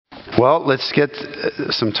Well, let's get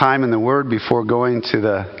some time in the Word before going to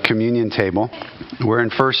the communion table. We're in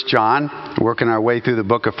 1 John, working our way through the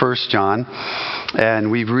book of 1 John, and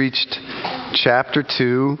we've reached chapter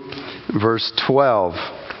 2, verse 12,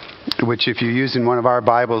 which if you're using one of our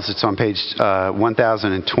Bibles, it's on page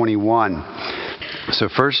 1021. So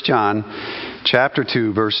 1 John, chapter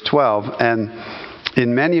 2, verse 12, and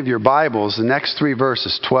in many of your Bibles, the next three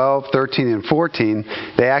verses, 12, 13, and 14,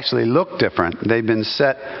 they actually look different. They've been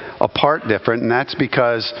set apart different, and that's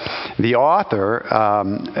because the author,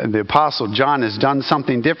 the Apostle John, has done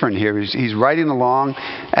something different here. He's writing along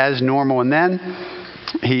as normal, and then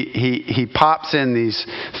he pops in these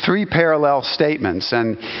three parallel statements,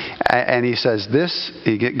 and he says this,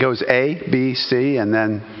 he goes A, B, C, and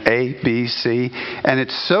then A, B, C, and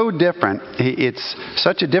it's so different, it's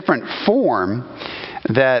such a different form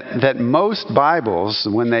that most Bibles,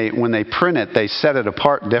 when they print it, they set it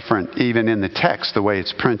apart different, even in the text, the way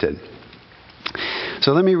it's printed.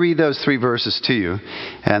 So let me read those three verses to you,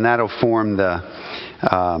 and that'll form the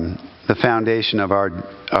foundation of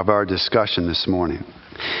our discussion this morning.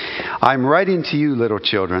 I'm writing to you, little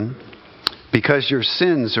children, because your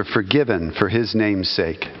sins are forgiven for His name's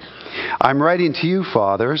sake. I'm writing to you,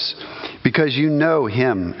 fathers, because you know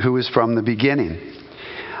Him who is from the beginning.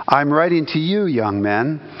 I'm writing to you, young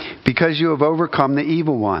men, because you have overcome the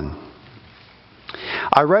evil one.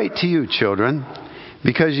 I write to you, children,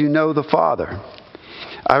 because you know the Father.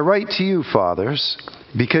 I write to you, fathers,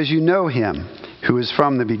 because you know Him who is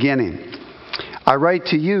from the beginning. I write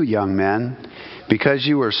to you, young men, because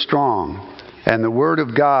you are strong, and the word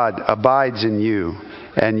of God abides in you,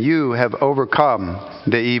 and you have overcome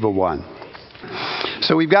the evil one.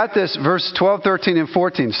 So we've got this verse 12, 13, and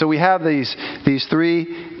 14. So we have these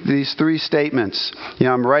three statements. You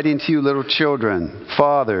know, I'm writing to you, little children,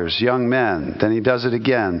 fathers, young men. Then he does it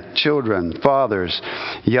again. Children, fathers,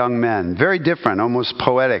 young men. Very different, almost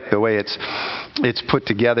poetic, the way it's put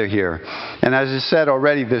together here. And as I said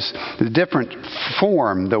already, the different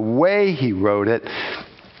form, the way he wrote it,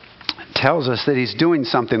 tells us that he's doing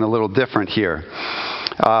something a little different here.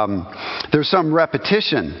 There's some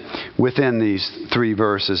repetition within these three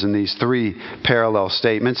verses and these three parallel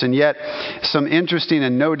statements, and yet some interesting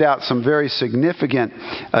and no doubt some very significant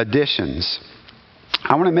additions.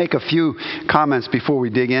 I want to make a few comments before we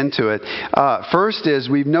dig into it. First is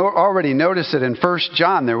we've already noticed that in 1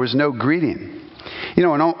 John there was no greeting. You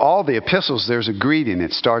know, in all the epistles, there's a greeting.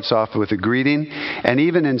 It starts off with a greeting. And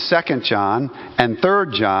even in 2 John and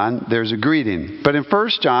 3 John, there's a greeting. But in 1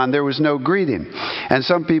 John, there was no greeting. And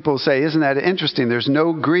some people say, isn't that interesting? There's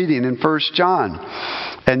no greeting in 1 John.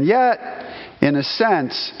 And yet, in a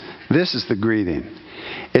sense, this is the greeting.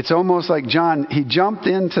 It's almost like John, he jumped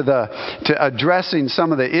into to addressing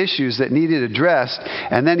some of the issues that needed addressed.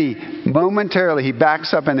 And then he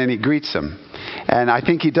backs up and then he greets them. And I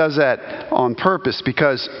think he does that on purpose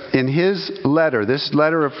because in his letter, this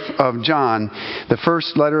letter of John, the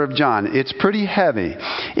first letter of John, it's pretty heavy.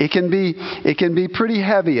 It can be pretty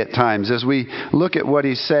heavy at times as we look at what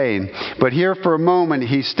he's saying. But here for a moment,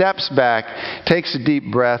 he steps back, takes a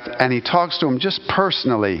deep breath, and he talks to them just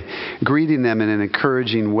personally, greeting them in an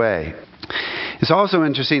encouraging way. It's also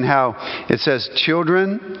interesting how it says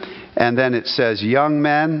children, and then it says young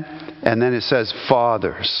men, and then it says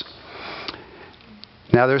fathers.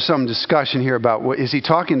 Now, there's some discussion here about, is he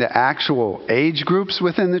talking to actual age groups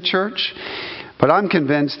within the church? But I'm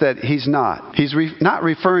convinced that he's not. He's not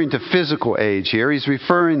referring to physical age here. He's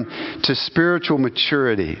referring to spiritual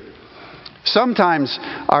maturity. Sometimes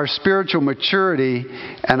our spiritual maturity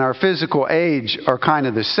and our physical age are kind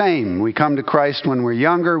of the same. We come to Christ when we're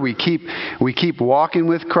younger. We keep walking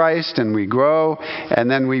with Christ and we grow. And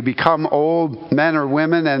then we become old men or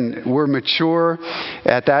women and we're mature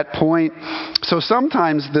at that point. So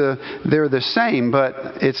sometimes they're the same,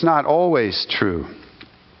 but it's not always true.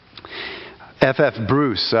 F.F.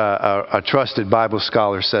 Bruce, a trusted Bible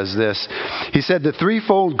scholar, says this. He said, the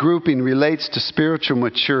threefold grouping relates to spiritual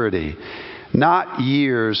maturity, not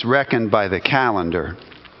years reckoned by the calendar.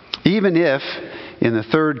 Even if, in the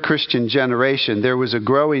third Christian generation, there was a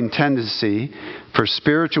growing tendency for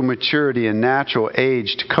spiritual maturity and natural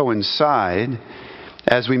age to coincide,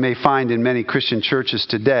 as we may find in many Christian churches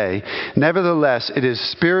today, nevertheless, it is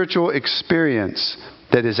spiritual experience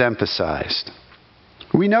that is emphasized.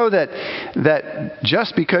 We know that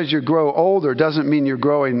just because you grow older doesn't mean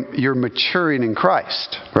you're maturing in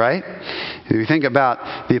Christ, right? If you think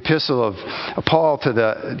about the epistle of Paul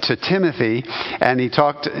to Timothy, and he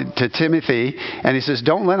talked to Timothy, and he says,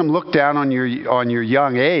 "Don't let them look down on your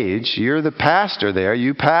young age. You're the pastor there.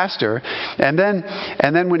 You pastor." And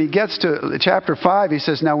then when he gets to chapter 5, he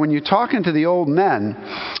says, "Now when you're talking to the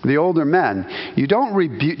older men, you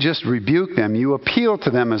don't just rebuke them. You appeal to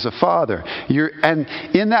them as a father." And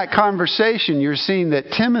in that conversation, you're seeing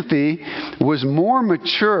that Timothy was more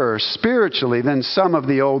mature spiritually than some of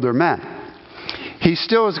the older men. He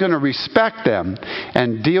still is going to respect them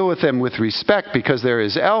and deal with them with respect because they're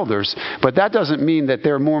his elders, but that doesn't mean that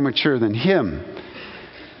they're more mature than him.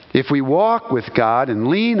 If we walk with God and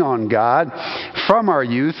lean on God from our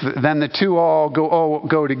youth, then the two all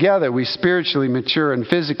go together. We spiritually mature and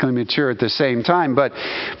physically mature at the same time, but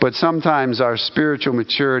sometimes our spiritual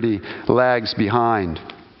maturity lags behind.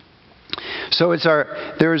 So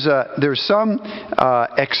there's some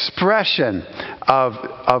expression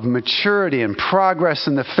of maturity and progress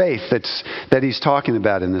in the faith that he's talking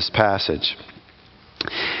about in this passage.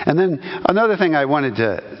 And then another thing I wanted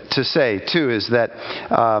to say too is that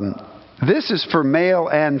this is for male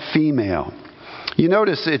and female. You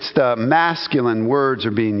notice it's the masculine words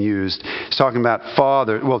are being used. It's talking about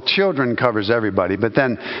father. Well, children covers everybody, but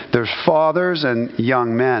then there's fathers and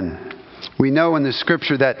young men. We know in the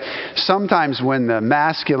scripture that sometimes when the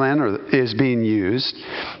masculine is being used,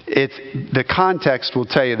 the context will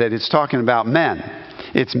tell you that it's talking about men.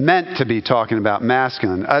 It's meant to be talking about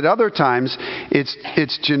masculine. At other times,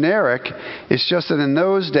 it's generic. It's just that in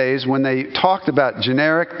those days, when they talked about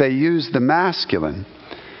generic, they used the masculine.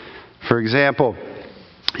 For example,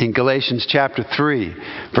 in Galatians chapter 3,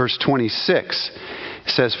 verse 26,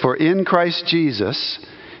 it says, "For in Christ Jesus,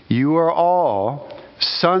 you are all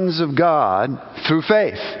sons of God through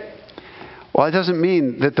faith." Well, it doesn't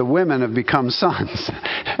mean that the women have become sons.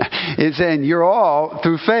 It's saying you're all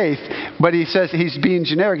through faith, but he says, he's being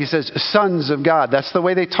generic. He says, sons of God. That's the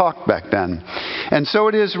way they talked back then. And so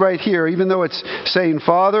it is right here, even though it's saying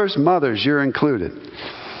fathers, mothers, you're included.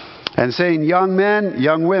 And saying young men,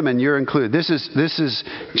 young women, you're included. This is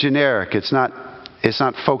generic. It's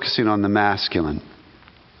not focusing on the masculine.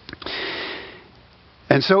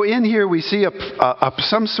 And so in here we see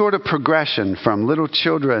some sort of progression from little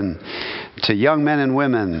children to young men and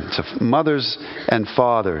women to mothers and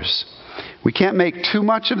fathers. We can't make too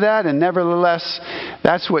much of that, and nevertheless,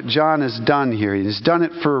 that's what John has done here. He's done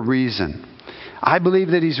it for a reason. I believe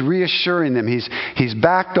that he's reassuring them. He's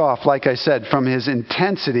backed off, like I said, from his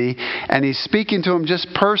intensity, and he's speaking to them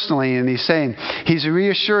just personally, and he's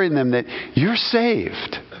reassuring them that you're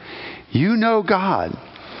saved. You know God.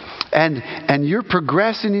 And you're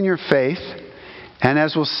progressing in your faith, and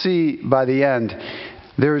as we'll see by the end,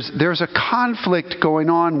 there's a conflict going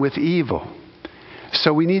on with evil.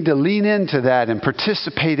 So we need to lean into that and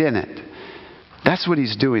participate in it. That's what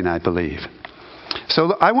he's doing, I believe.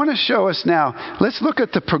 So I want to show us now, let's look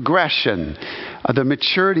at the progression of the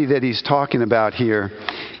maturity that he's talking about here,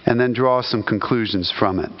 and then draw some conclusions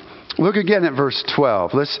from it. Look again at verse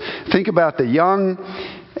 12. Let's think about the young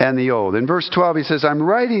and the old. In verse 12 he says, "I'm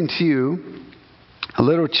writing to you,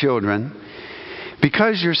 little children,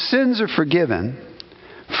 because your sins are forgiven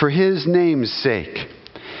for his name's sake."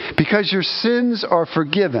 Because your sins are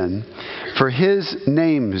forgiven for his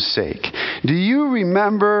name's sake. Do you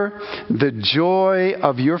remember the joy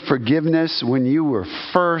of your forgiveness when you were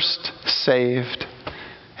first saved?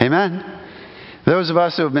 Amen. Those of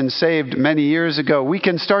us who have been saved many years ago, we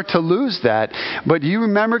can start to lose that. But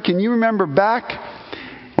can you remember back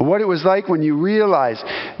what it was like when you realized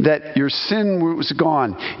that your sin was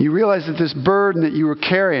gone? You realized that this burden that you were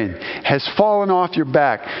carrying has fallen off your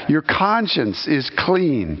back. Your conscience is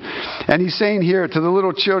clean. And he's saying here to the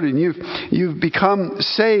little children, you've become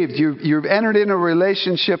saved. You've entered into a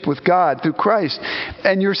relationship with God through Christ.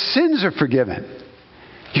 And your sins are forgiven.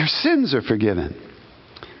 Your sins are forgiven.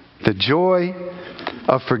 The joy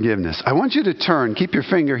of forgiveness. I want you to keep your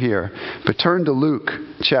finger here, but turn to Luke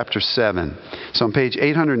chapter 7. It's on page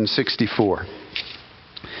 864.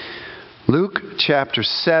 Luke chapter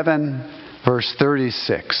 7, verse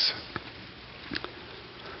 36.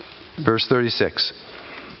 Verse 36.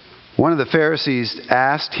 One of the Pharisees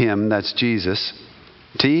asked him, that's Jesus,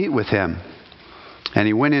 to eat with him. And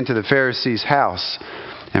he went into the Pharisee's house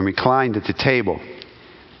and reclined at the table.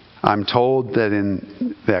 I'm told that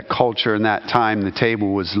in that culture, in that time, the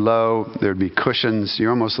table was low. There'd be cushions.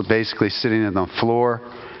 You're almost basically sitting on the floor,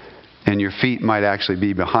 and your feet might actually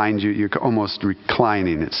be behind you. You're almost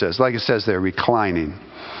reclining, it says. Like it says there, reclining.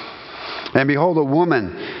 And behold, a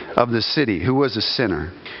woman of the city, who was a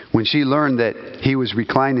sinner, when she learned that he was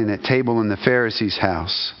reclining at table in the Pharisee's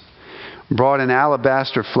house, brought an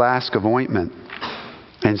alabaster flask of ointment,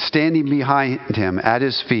 and standing behind him at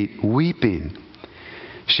his feet, weeping,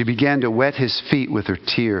 she began to wet his feet with her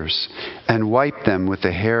tears, and wiped them with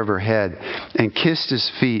the hair of her head, and kissed his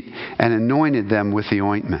feet, and anointed them with the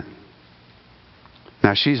ointment.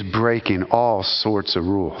 Now she's breaking all sorts of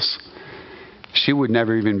rules. She would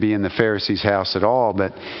never even be in the Pharisee's house at all,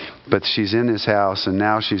 but she's in his house, and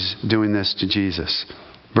now she's doing this to Jesus.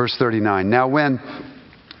 Verse 39, now when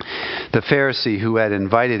the Pharisee who had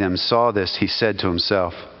invited him saw this, he said to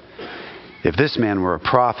himself, if this man were a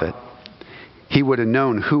prophet, he would have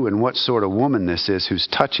known who and what sort of woman this is who's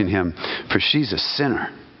touching him, for she's a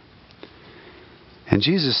sinner. And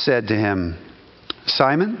Jesus said to him,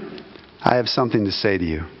 Simon, I have something to say to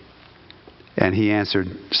you. And he answered,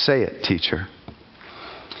 say it, teacher.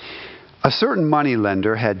 A certain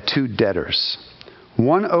moneylender had 2 debtors.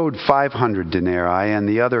 One owed 500 denarii and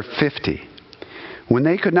the other 50. When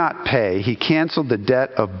they could not pay, he canceled the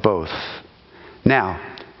debt of both. Now,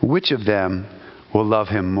 which of them will love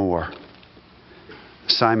him more?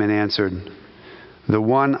 Simon answered, the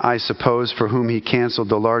one, I suppose, for whom he canceled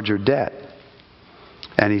the larger debt.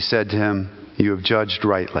 And he said to him, you have judged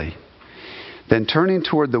rightly. Then turning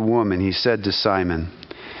toward the woman, he said to Simon,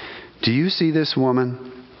 do you see this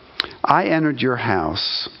woman? I entered your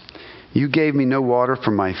house. You gave me no water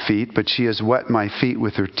for my feet, but she has wet my feet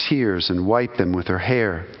with her tears and wiped them with her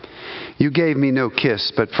hair. You gave me no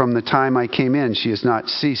kiss, but from the time I came in, she has not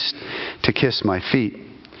ceased to kiss my feet.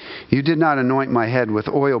 You did not anoint my head with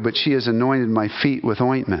oil, but she has anointed my feet with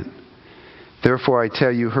ointment. Therefore I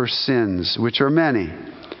tell you, her sins, which are many,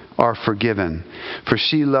 are forgiven, for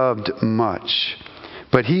she loved much.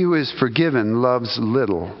 But he who is forgiven loves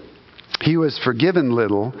little. He who is forgiven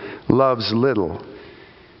little loves little.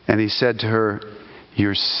 And he said to her,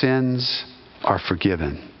 your sins are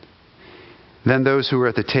forgiven. Then those who were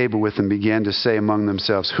at the table with him began to say among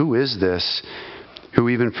themselves, who is this who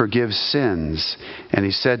even forgives sins? And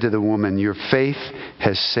he said to the woman, your faith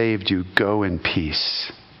has saved you. Go in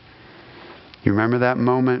peace. You remember that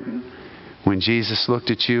moment when Jesus looked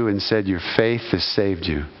at you and said, your faith has saved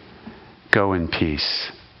you. Go in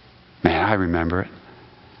peace. Man, I remember it.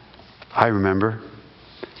 I remember.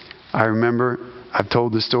 I've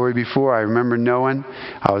told the story before. I remember knowing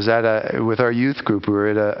I was with our youth group. We were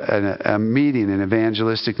at a meeting, an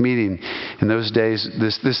evangelistic meeting. In those days,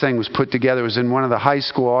 this thing was put together. It was in one of the high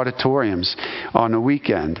school auditoriums on a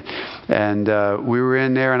weekend. And we were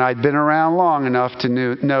in there, and I'd been around long enough to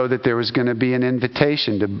know that there was going to be an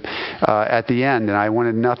invitation at the end, and I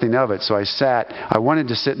wanted nothing of it. So I wanted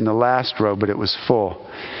to sit in the last row, but it was full.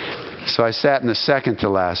 So I sat in the second to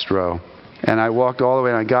last row, and I walked all the way,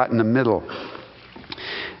 and I got in the middle.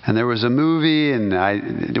 And there was a movie, and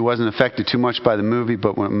it wasn't affected too much by the movie,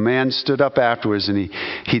 but when a man stood up afterwards and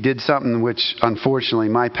he did something which, unfortunately,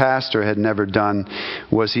 my pastor had never done,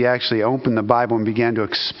 was he actually opened the Bible and began to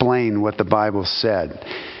explain what the Bible said.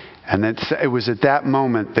 And it was at that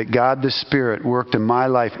moment that God the Spirit worked in my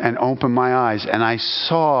life and opened my eyes. And I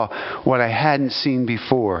saw what I hadn't seen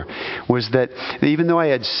before, was that even though I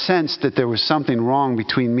had sensed that there was something wrong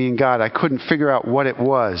between me and God, I couldn't figure out what it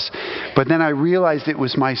was. But then I realized it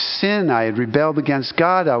was my sin. I had rebelled against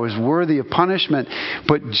God. I was worthy of punishment.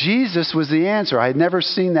 But Jesus was the answer. I had never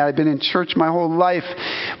seen that. I'd been in church my whole life,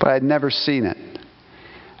 but I had never seen it.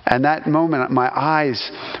 And that moment, my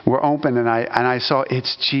eyes were open, and I saw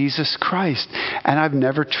it's Jesus Christ. And I've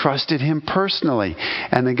never trusted him personally.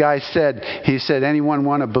 And the guy said, anyone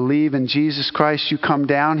want to believe in Jesus Christ, you come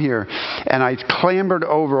down here. And I clambered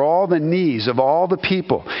over all the knees of all the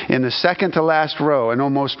people in the second to last row and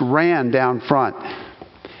almost ran down front.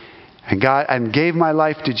 And gave my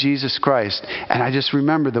life to Jesus Christ. And I just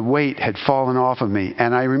remember the weight had fallen off of me.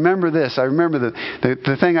 And I remember this. I remember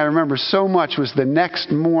the thing I remember so much was the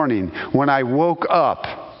next morning when I woke up,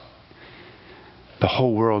 the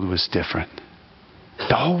whole world was different.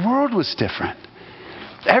 The whole world was different.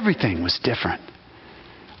 Everything was different.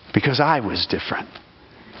 Because I was different.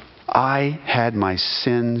 I had my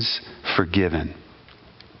sins forgiven.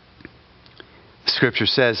 Scripture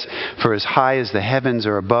says, for as high as the heavens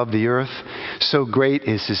are above the earth, so great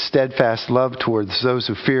is his steadfast love towards those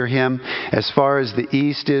who fear him. As far as the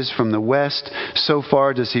east is from the west, so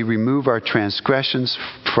far does he remove our transgressions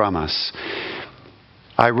from us.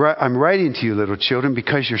 I'm writing to you, little children,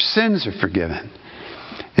 because your sins are forgiven.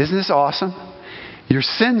 Isn't this awesome? Your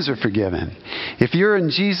sins are forgiven. If you're in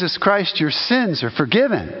Jesus Christ, your sins are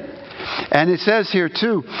forgiven. And it says here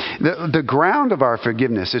too, the ground of our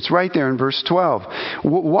forgiveness, it's right there in verse 12.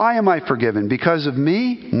 Why am I forgiven? Because of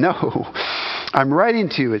me? No. I'm writing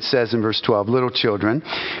to you, it says in verse 12, little children,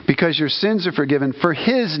 because your sins are forgiven for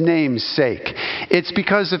His name's sake. It's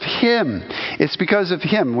because of Him. It's because of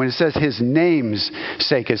Him. When it says His name's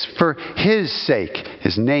sake, it's for His sake.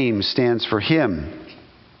 His name stands for Him.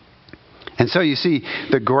 And so you see,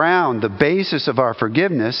 the ground, the basis of our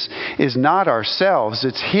forgiveness is not ourselves,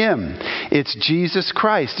 it's Him. It's Jesus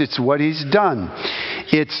Christ. It's what He's done.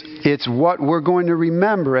 It's what we're going to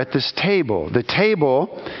remember at this table. The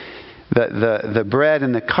table, the bread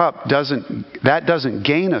and the cup doesn't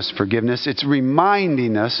gain us forgiveness. It's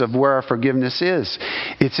reminding us of where our forgiveness is.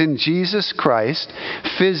 It's in Jesus Christ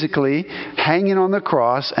physically hanging on the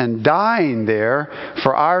cross and dying there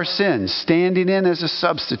for our sins, standing in as a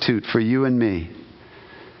substitute for you and me.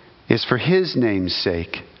 It's for His name's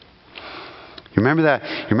sake. You remember that?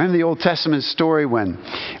 You remember the Old Testament story when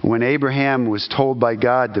Abraham was told by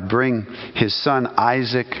God to bring his son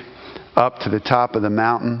Isaac up to the top of the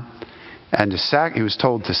mountain? And he was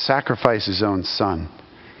told to sacrifice his own son.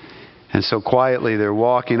 And so quietly they're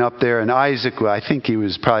walking up there. And Isaac, I think he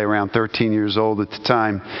was probably around 13 years old at the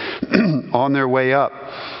time, on their way up.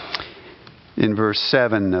 In verse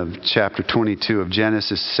 7 of chapter 22 of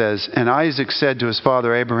Genesis says, and Isaac said to his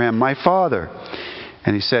father Abraham, my father.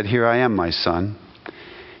 And he said, here I am, my son.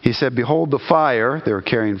 He said, behold the fire, they were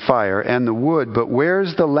carrying fire, and the wood, but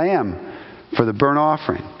where's the lamb for the burnt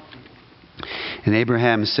offering? And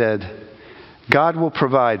Abraham said, God will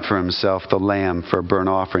provide for Himself the lamb for a burnt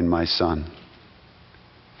offering, my son.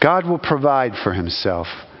 God will provide for Himself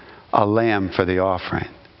a lamb for the offering.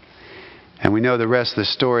 And we know the rest of the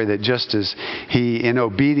story, that just as he, in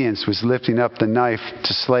obedience, was lifting up the knife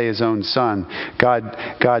to slay his own son,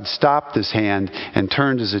 God stopped his hand and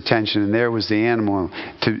turned his attention, and there was the animal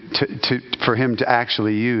for him to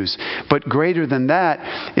actually use. But greater than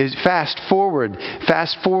that is fast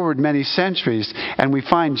forward many centuries, and we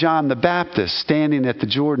find John the Baptist standing at the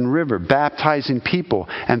Jordan River baptizing people,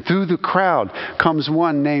 and through the crowd comes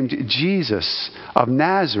one named Jesus of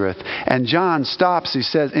Nazareth, and John stops. He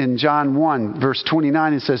says in John 1, verse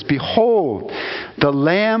 29, it says, behold, the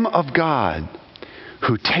Lamb of God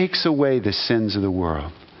who takes away the sins of the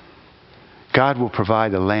world. God will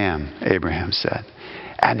provide a lamb, Abraham said.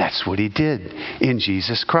 And that's what He did in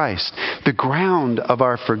Jesus Christ. The ground of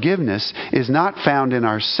our forgiveness is not found in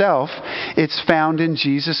ourselves, it's found in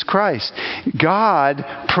Jesus Christ. God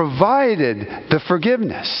provided the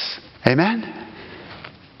forgiveness. Amen?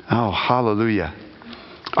 Oh, hallelujah.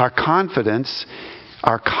 Our confidence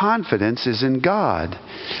is in God.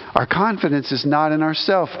 Our confidence is not in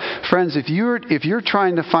ourselves. Friends, if you're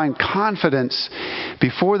trying to find confidence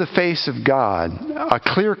before the face of God, a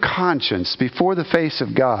clear conscience before the face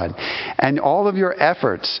of God, and all of your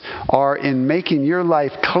efforts are in making your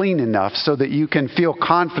life clean enough so that you can feel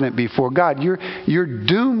confident before God, you're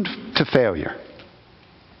doomed to failure.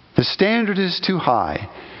 The standard is too high.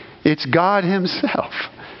 It's God Himself.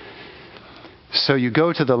 So you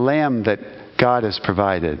go to the Lamb that God has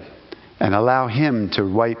provided and allow Him to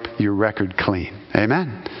wipe your record clean.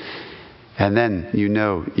 Amen? And then you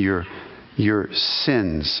know your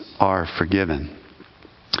sins are forgiven.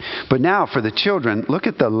 But now for the children, look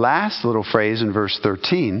at the last little phrase in verse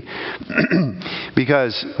 13,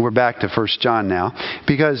 because we're back to 1 John now,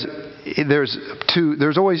 because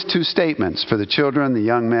there's always two statements for the children, the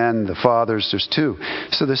young men, the fathers. There's two.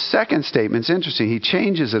 So the second statement's interesting. He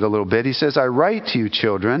changes it a little bit. He says, I write to you,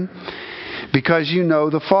 children, because you know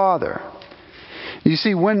the Father. You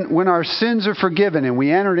see, when our sins are forgiven and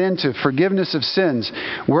we enter into forgiveness of sins,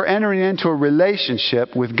 we're entering into a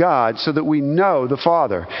relationship with God so that we know the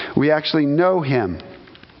Father. We actually know Him.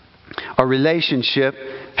 A relationship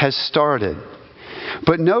has started.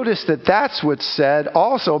 But notice that that's what's said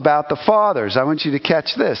also about the fathers. I want you to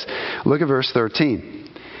catch this. Look at verse 13.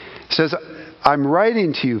 It says, I'm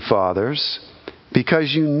writing to you, fathers,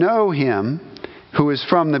 because you know Him who is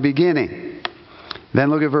from the beginning. Then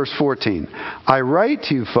look at verse 14. I write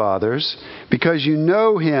to you, fathers, because you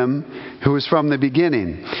know Him who is from the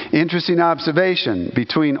beginning. Interesting observation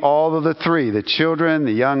between all of the three, the children,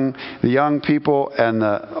 the young people, and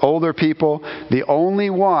the older people. The only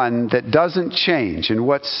one that doesn't change in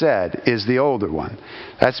what's said is the older one.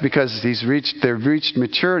 That's because they've reached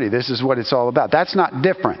maturity. This is what it's all about. That's not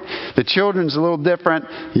different. The children's a little different.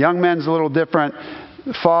 Young men's a little different.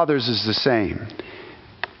 The fathers is the same.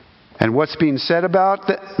 And what's being said about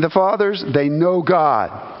the fathers? They know God.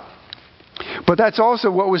 But that's also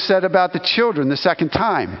what was said about the children the second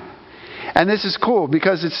time. And this is cool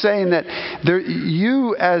because it's saying that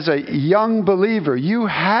you as a young believer, you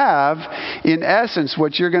have, in essence,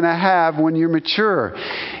 what you're going to have when you're mature.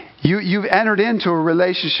 You've entered into a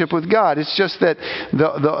relationship with God. It's just that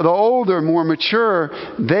the older, more mature,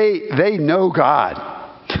 they know God.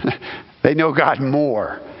 They know God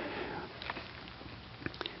more.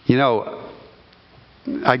 You know,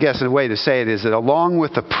 I guess a way to say it is that along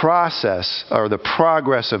with the process or the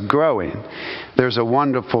progress of growing, there's a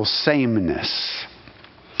wonderful sameness.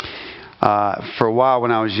 For a while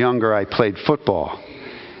when I was younger, I played football.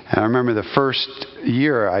 And I remember the first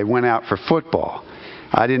year I went out for football.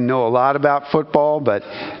 I didn't know a lot about football, but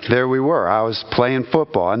there we were. I was playing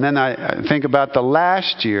football. And then I think about the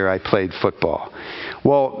last year I played football.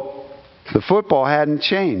 Well, the football hadn't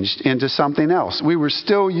changed into something else. We were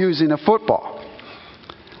still using a football.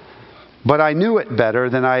 But I knew it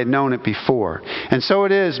better than I had known it before. And so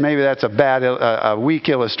it is, maybe that's a weak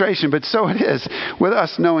illustration, but so it is with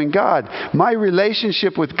us knowing God. My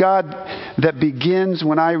relationship with God that begins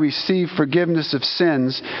when I receive forgiveness of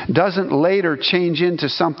sins doesn't later change into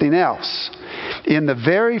something else. In the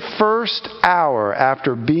very first hour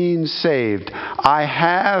after being saved, I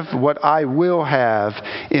have what I will have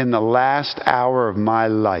in the last hour of my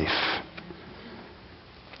life.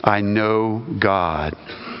 I know God.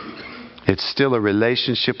 It's still a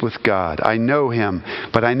relationship with God. I know Him,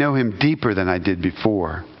 but I know Him deeper than I did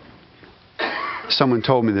before. Someone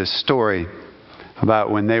told me this story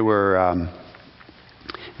about when he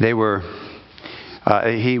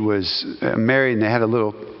was married and they had a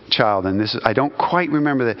little child. And I don't quite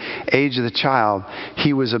remember the age of the child.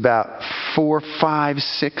 He was about 4, 5,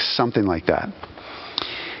 6, something like that.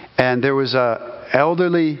 And there was a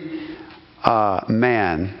elderly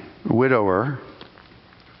man, widower,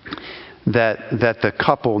 that the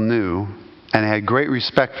couple knew and had great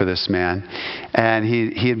respect for this man. And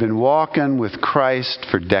he had been walking with Christ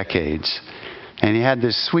for decades. And he had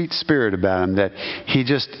this sweet spirit about him that he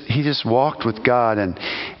just walked with God.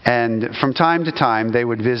 And from time to time they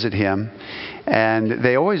would visit him. And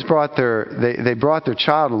they always brought they brought their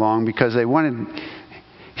child along because they wanted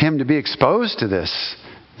him to be exposed to this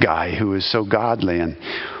guy who was so godly. And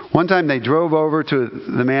one time they drove over to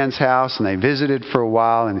the man's house and they visited for a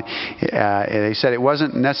while, and they said it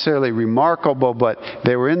wasn't necessarily remarkable, but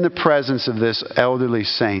they were in the presence of this elderly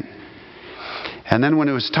saint. And then when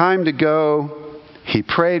it was time to go, he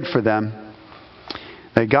prayed for them.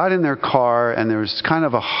 They got in their car and there was kind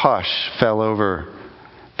of a hush fell over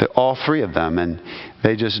all three of them, and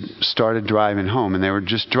they just started driving home, and they were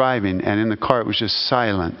just driving, and in the car it was just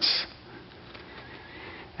silence.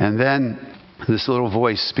 And then this little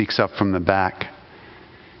voice speaks up from the back,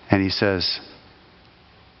 and he says,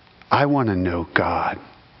 I want to know God.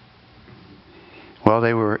 Well,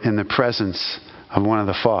 they were in the presence of one of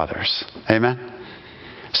the fathers. Amen?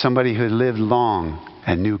 Somebody who had lived long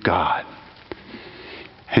and knew God.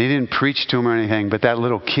 And he didn't preach to him or anything, but that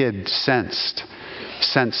little kid sensed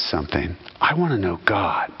something. I want to know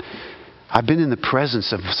God. I've been in the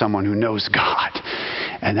presence of someone who knows God.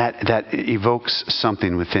 And that evokes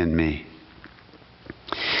something within me.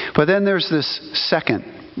 But then there's this second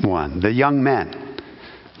one, the young men,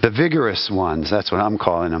 the vigorous ones. That's what I'm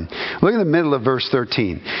calling them. Look at the middle of verse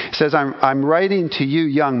 13. It says, I'm writing to you,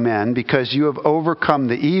 young men, because you have overcome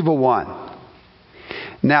the evil one.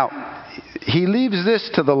 Now, he leaves this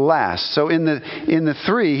to the last. So in the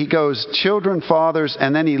 3, he goes children, fathers,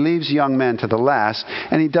 and then he leaves young men to the last,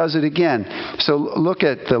 and he does it again. So look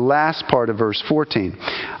at the last part of verse 14.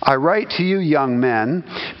 I write to you, young men,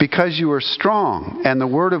 because you are strong, and the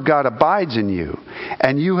word of God abides in you,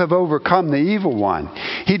 and you have overcome the evil one.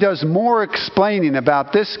 He does more explaining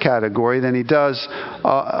about this category than he does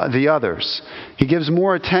the others. He gives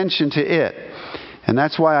more attention to it. And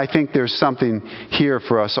that's why I think there's something here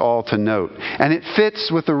for us all to note. And it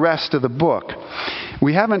fits with the rest of the book.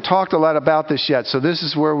 We haven't talked a lot about this yet, so this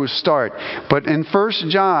is where we'll start. But in 1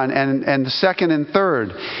 John and the 2nd and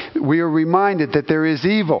 3rd, we are reminded that there is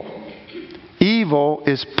evil. Evil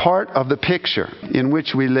is part of the picture in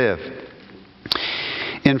which we live.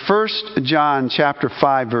 In 1 John chapter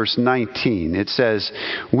 5, verse 19, it says,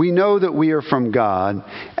 we know that we are from God,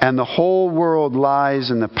 and the whole world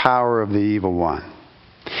lies in the power of the evil one.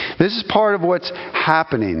 This is part of what's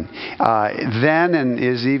happening then and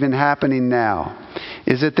is even happening now,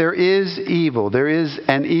 is that there is evil. There is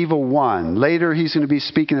an evil one. Later he's going to be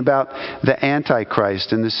speaking about the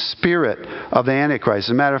Antichrist and the spirit of the Antichrist.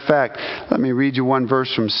 As a matter of fact, let me read you one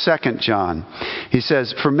verse from 2 John. He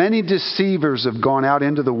says, for many deceivers have gone out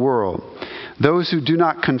into the world, those who do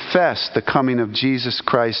not confess the coming of Jesus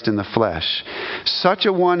Christ in the flesh. Such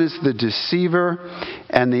a one is the deceiver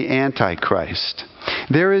and the Antichrist.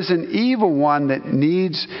 There is an evil one that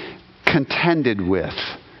needs contended with.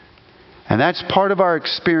 And that's part of our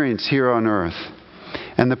experience here on earth.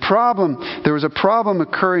 And there was a problem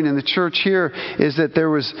occurring in the church here, is that there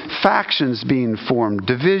was factions being formed,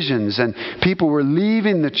 divisions, and people were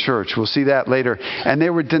leaving the church. We'll see that later. And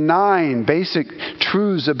they were denying basic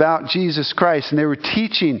truths about Jesus Christ, and they were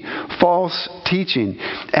teaching false teaching.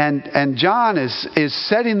 And John is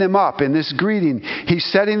setting them up in this greeting. He's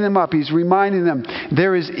setting them up. He's reminding them,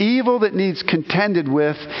 there is evil that needs contended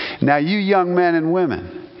with. Now you young men and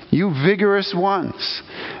women, you vigorous ones,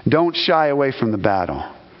 don't shy away from the battle,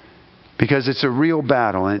 because it's a real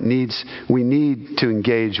battle and we need to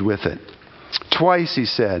engage with it. Twice he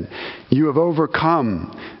said, you have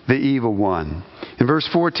overcome the evil one. In verse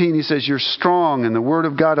 14 he says, you're strong and the word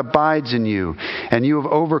of God abides in you, and you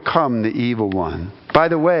have overcome the evil one. By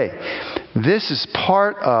the way, this is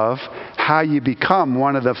part of how you become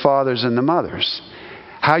one of the fathers and the mothers.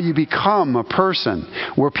 How you become a person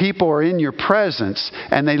where people are in your presence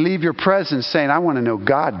and they leave your presence saying, I want to know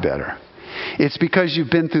God better. It's because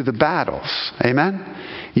you've been through the battles.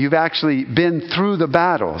 Amen? You've actually been through the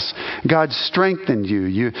battles. God strengthened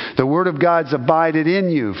you. The Word of God's abided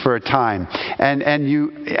in you for a time. And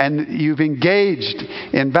you've engaged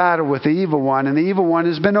in battle with the evil one. And the evil one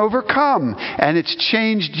has been overcome. And it's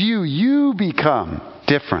changed you. You become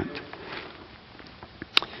different.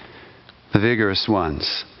 The vigorous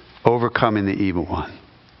ones, overcoming the evil one.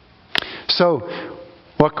 So,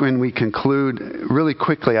 when we conclude, really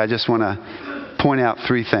quickly, I just want to point out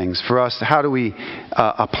three things for us. How do we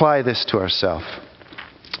apply this to ourselves?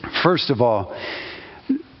 First of all,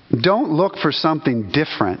 don't look for something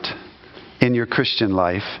different in your Christian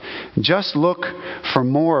life. Just look for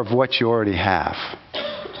more of what you already have.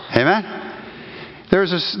 Amen?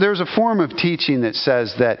 There's a form of teaching that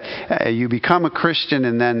says that you become a Christian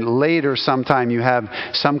and then later sometime you have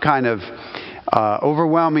some kind of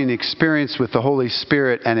overwhelming experience with the Holy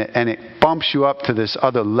Spirit, and it bumps you up to this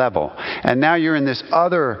other level. And now you're in this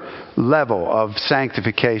other level of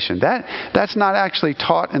sanctification. That's not actually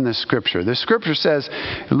taught in the Scripture. The Scripture says,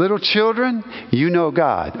 little children, you know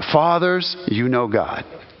God. Fathers, you know God.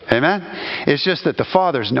 Amen? It's just that the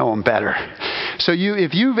fathers know Him better. So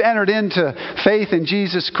if you've entered into faith in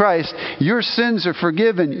Jesus Christ, your sins are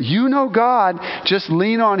forgiven. You know God. Just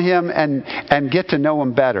lean on Him and get to know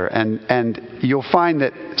Him better. And you'll find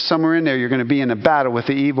that somewhere in there you're going to be in a battle with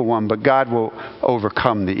the evil one, but God will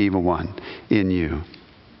overcome the evil one in you.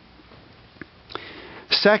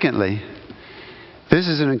 Secondly, this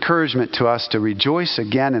is an encouragement to us to rejoice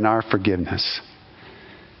again in our forgiveness.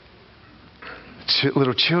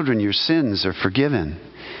 Little children, your sins are forgiven.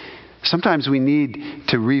 Sometimes we need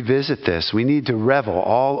to revisit this. We need to revel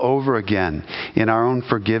all over again in our own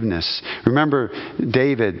forgiveness. Remember,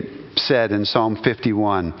 David said in Psalm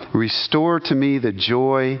 51, restore to me the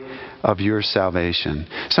joy of your salvation.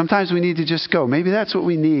 Sometimes we need to just go. Maybe that's what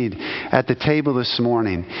we need at the table this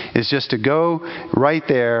morning, is just to go right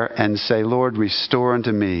there and say, Lord, restore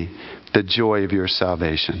unto me the joy of your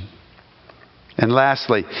salvation. And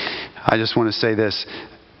lastly, I just want to say this.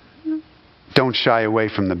 Don't shy away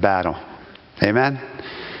from the battle. Amen?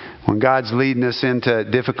 When God's leading us into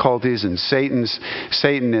difficulties and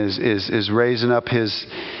Satan is raising up his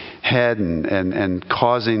head and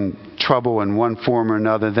causing trouble in one form or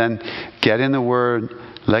another, then get in the Word,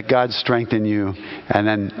 let God strengthen you, and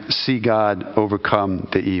then see God overcome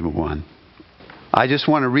the evil one. I just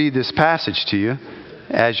want to read this passage to you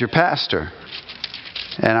as your pastor.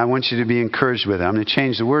 And I want you to be encouraged with it. I'm going to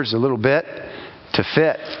change the words a little bit to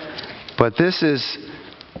fit. But this is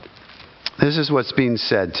what's being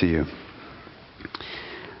said to you.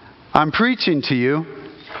 I'm preaching to you,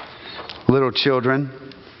 little children,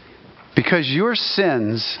 because your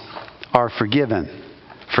sins are forgiven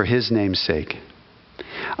for His name's sake.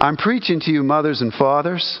 I'm preaching to you, mothers and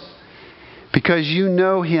fathers, because you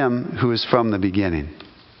know Him who is from the beginning.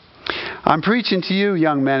 I'm preaching to you,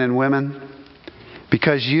 young men and women,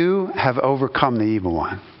 because you have overcome the evil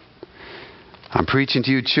one. I'm preaching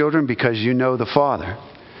to you, children, because you know the Father.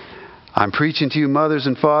 I'm preaching to you, mothers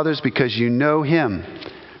and fathers, because you know Him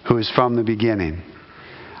who is from the beginning.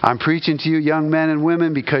 I'm preaching to you, young men and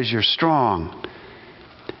women, because you're strong,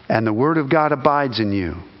 and the Word of God abides in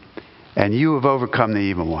you, and you have overcome the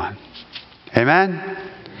evil one. Amen?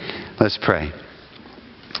 Let's pray.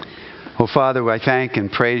 Oh, Father, I thank and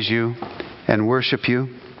praise you and worship you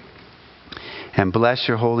and bless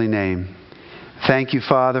your holy name. Thank you,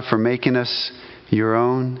 Father, for making us your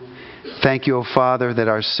own. Thank you, O Father, that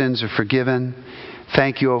our sins are forgiven.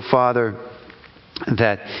 Thank you, O Father,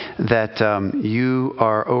 that you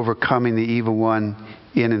are overcoming the evil one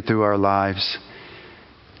in and through our lives.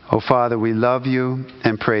 Oh, Father, we love you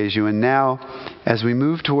and praise you. And now, as we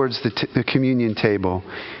move towards the communion table,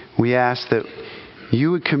 we ask that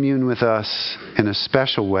you would commune with us in a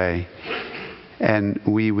special way, and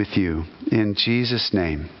we with you. In Jesus'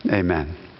 name, amen.